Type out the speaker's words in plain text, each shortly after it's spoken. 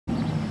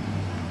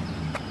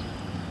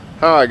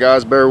Hi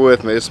guys, bear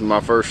with me. This is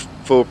my first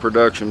full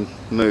production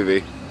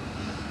movie.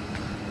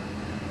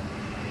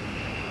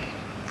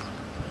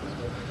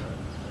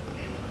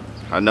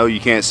 I know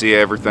you can't see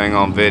everything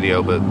on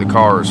video, but the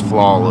car is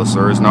flawless.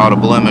 There is not a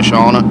blemish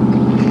on it.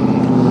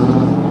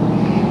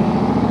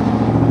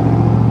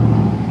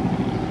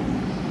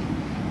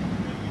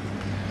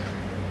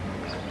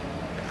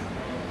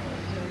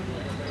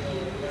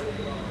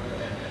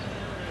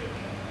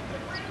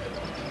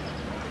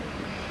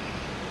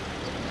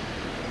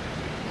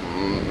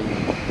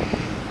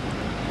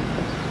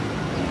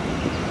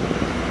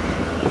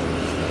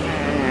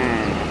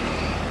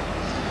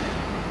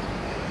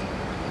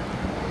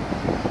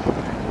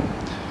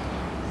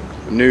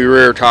 New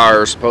rear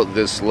tires,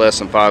 this less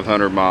than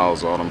 500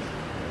 miles on them.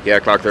 You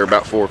act like they're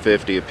about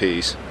 450 a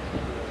piece.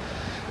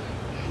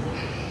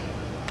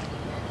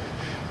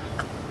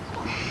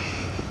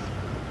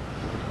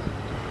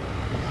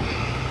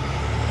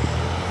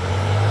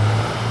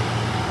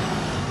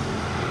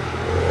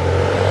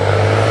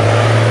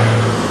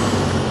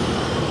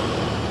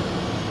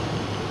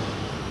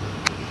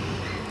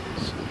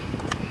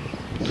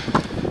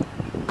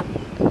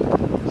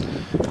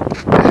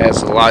 It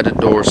has the lighted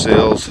door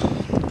sills,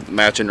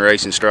 matching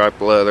racing stripe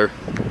leather.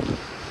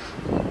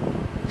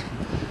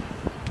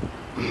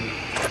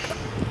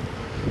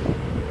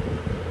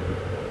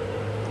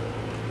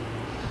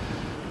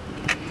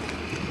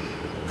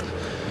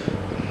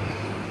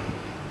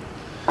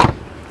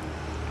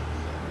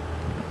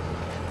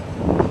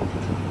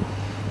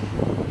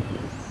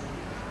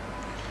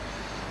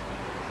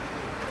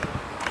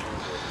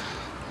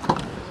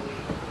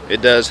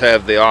 It does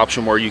have the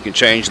option where you can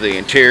change the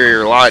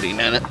interior lighting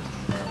in it.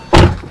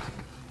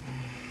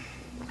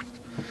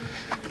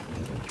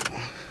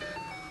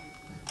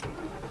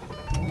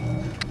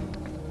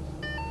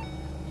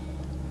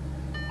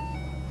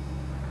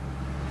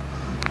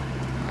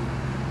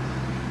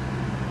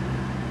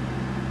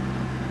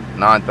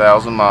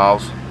 $9,000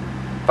 miles,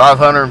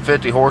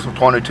 550 horse with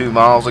 22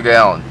 miles a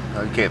gallon.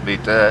 You can't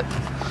beat that.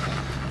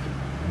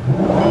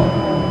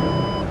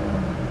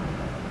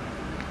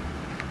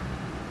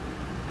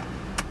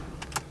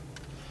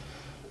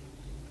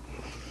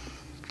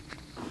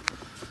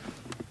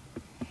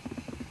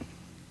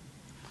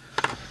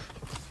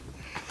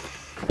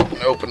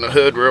 Open the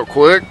hood real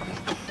quick.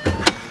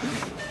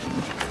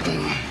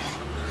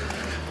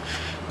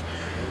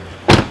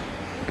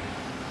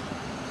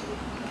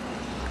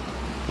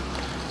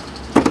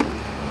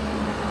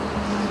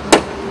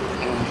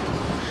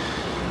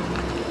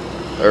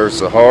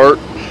 There's the heart.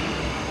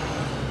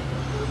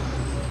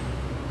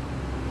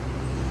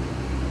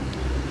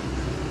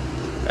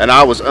 And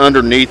I was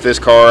underneath this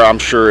car. I'm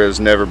sure it has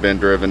never been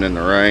driven in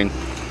the rain.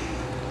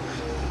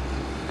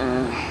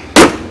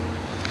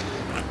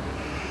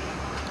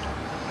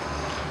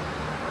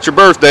 It's your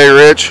birthday,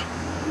 Rich.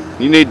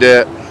 You need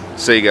that.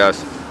 See you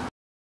guys.